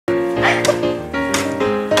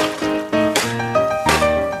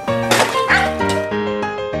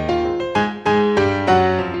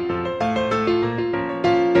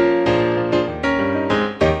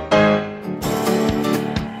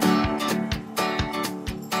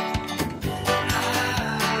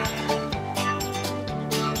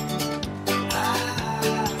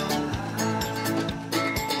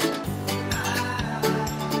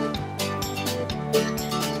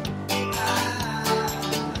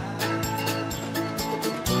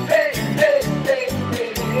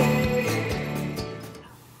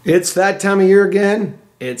It's that time of year again.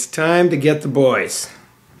 It's time to get the boys.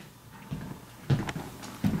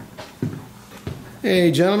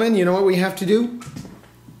 Hey, gentlemen, you know what we have to do?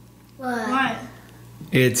 What?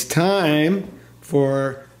 It's time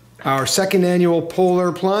for our second annual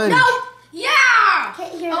Polar Plunge. No! Yeah!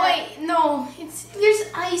 Can't hear oh, that. wait, no. There's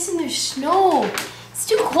ice and there's snow. It's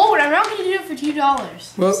too cold. I'm not going to do it for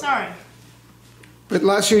 $2. Well, sorry. But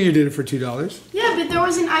last year you did it for $2. Yeah, but there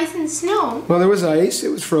wasn't ice and snow. Well, there was ice. It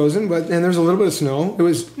was frozen, and there was a little bit of snow.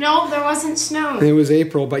 No, there wasn't snow. It was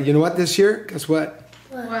April, but you know what? This year, guess what?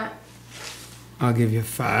 What? I'll give you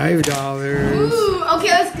 $5. Ooh, okay,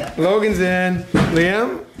 let's go. Logan's in.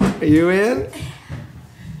 Liam, are you in?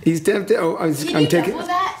 He's tempted. Oh, I'm taking.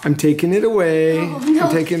 I'm taking it away. Oh, no.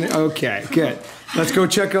 I'm taking it. Okay, good. Let's go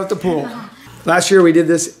check out the pool. Last year we did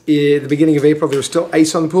this at the beginning of April. There was still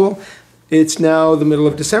ice on the pool. It's now the middle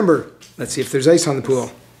of December. Let's see if there's ice on the pool.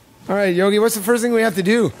 All right, Yogi, what's the first thing we have to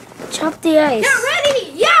do? Chop the ice. Get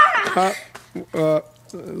ready! Yeah!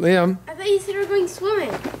 Liam, I thought you said we were going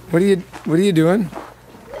swimming. what are you doing?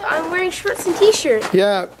 I'm wearing shorts and t-shirt.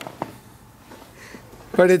 Yeah,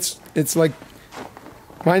 but it's like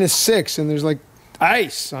 -6 and there's like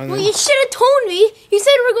ice on Well, it. you should have told me. You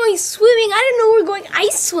said we're going swimming. I didn't know we were going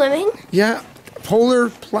ice swimming. Yeah, Polar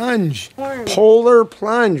Plunge. Orange. Polar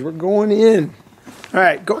Plunge. We're going in. All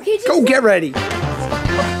right, go Okay, go get ready.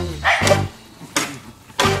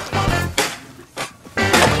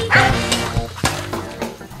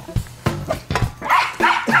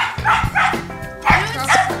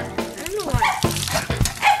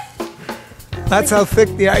 That's how thick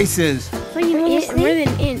the ice is. Like more than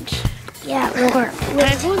an inch. Yeah, more.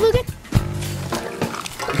 Look at.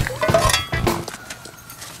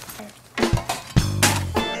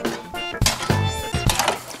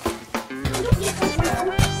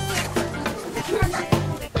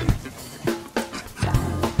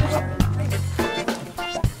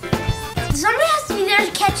 Somebody has to be there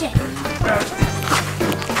to catch it.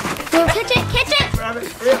 Go catch it, catch it. Grab it.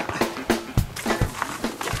 Yeah.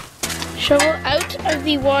 Shovel out of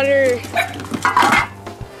the water.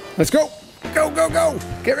 Let's go. Go, go, go.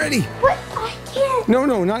 Get ready. What? I can't. No,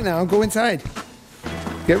 not now. Go inside.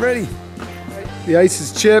 Get ready. The ice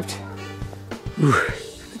is chipped. Whew.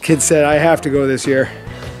 The kid said I have to go this year.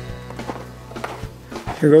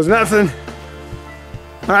 Here goes nothing.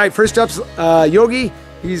 All right, first up's Yogi.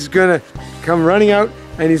 He's gonna come running out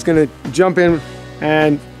and he's gonna jump in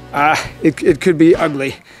and it could be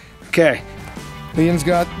ugly. Okay, Liam's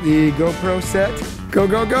got the GoPro set. Go,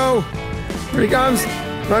 go, go. Here he comes.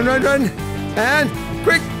 Run, run, run. And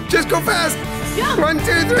quick, just go fast. Jump. 1, 2,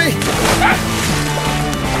 3.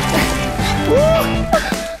 Woo.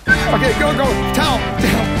 Okay, go, go. Towel,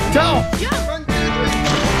 towel, towel. Jump. 1, 2, 3.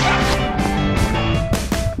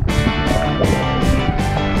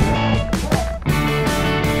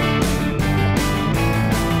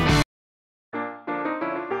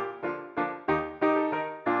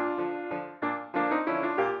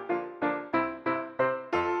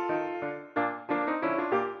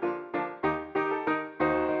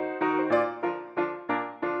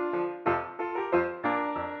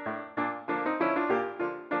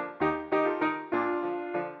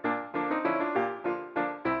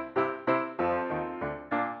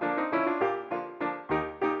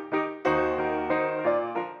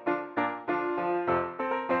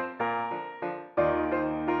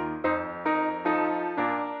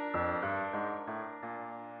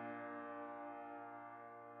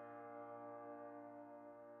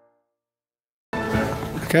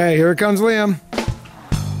 Okay, here comes Liam.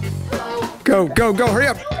 Go, go, go, hurry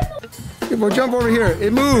up. We'll jump over here.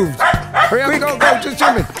 It moved. Hurry up, go, go, just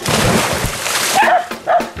jump in.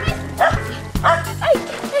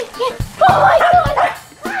 Oh my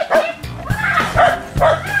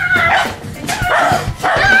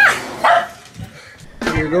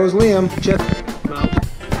God! Here goes Liam. Check him out.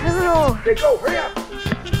 No. Okay, go, hurry up.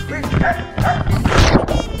 Quick.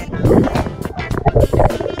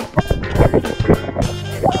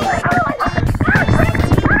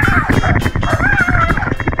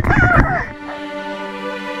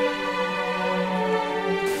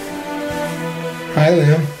 Hi,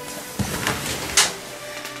 Liam.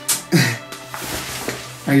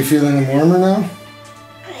 Are you feeling warmer now?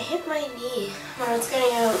 I hit my knee. Oh, it's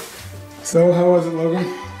getting out. So, how was it, Logan?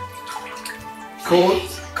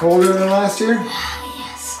 Colder than last year?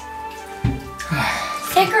 Yes.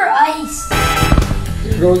 Thicker ice.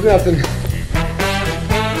 Here goes nothing.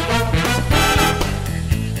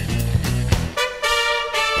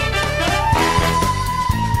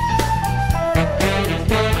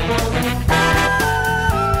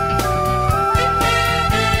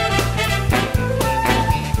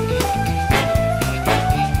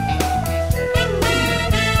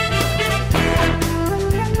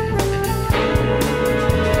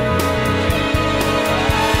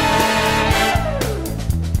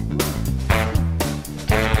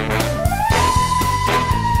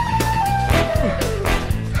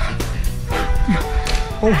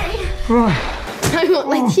 I won't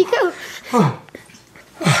let you go.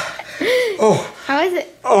 Oh. How is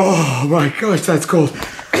it? Oh my gosh, that's cold.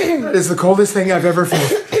 That is the coldest thing I've ever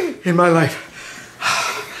felt in my life.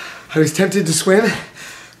 I was tempted to swim,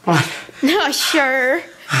 but... No, sure.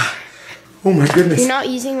 Oh my goodness. You're not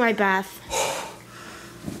using my bath.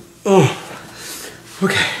 Oh,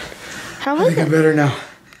 okay. How I was think I'm it? better now.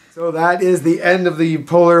 So that is the end of the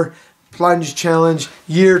Polar Plunge Challenge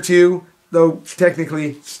year 2, though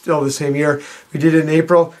technically still the same year. We did it in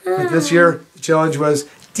April, but this year the challenge was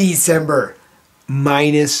December,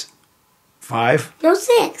 -5. No,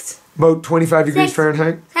 6. About 25 degrees 6.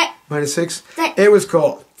 Fahrenheit. 6. -6. 6. It was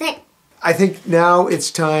cold. 6. I think now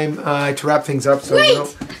it's time to wrap things up. So Wait! no-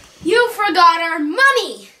 You forgot our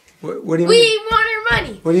money! what do you We mean? want our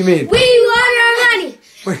money! What do you mean? We want our money!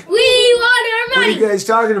 What, We want our what are money! you guys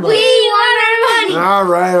talking about? We want our money! All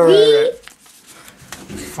right, all right.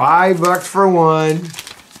 $5 for one,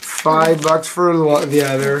 $5 for the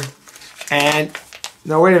other, and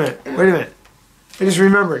no, wait a minute. I just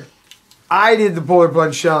remembered. I did the Polar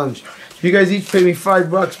Plunge Challenge. You guys each pay me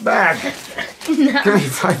 $5 back. No. Give me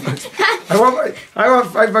 $5. I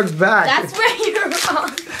want $5 back. That's where you're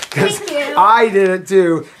wrong. Thank you. I did it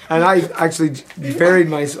too, and I actually buried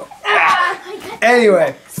myself.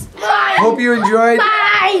 Anyway, hope you enjoyed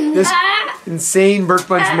Fine. this insane Burke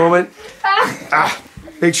Bunch moment.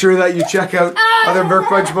 Make sure that you check out other Burke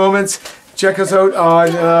Bunch moments. Check us out on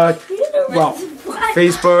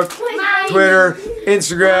Facebook, Twitter,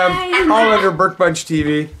 Instagram, all under Burke Bunch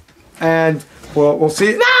TV, and we'll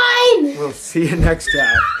see you. Fine. We'll see you next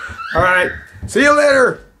time. All right, see you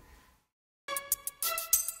later.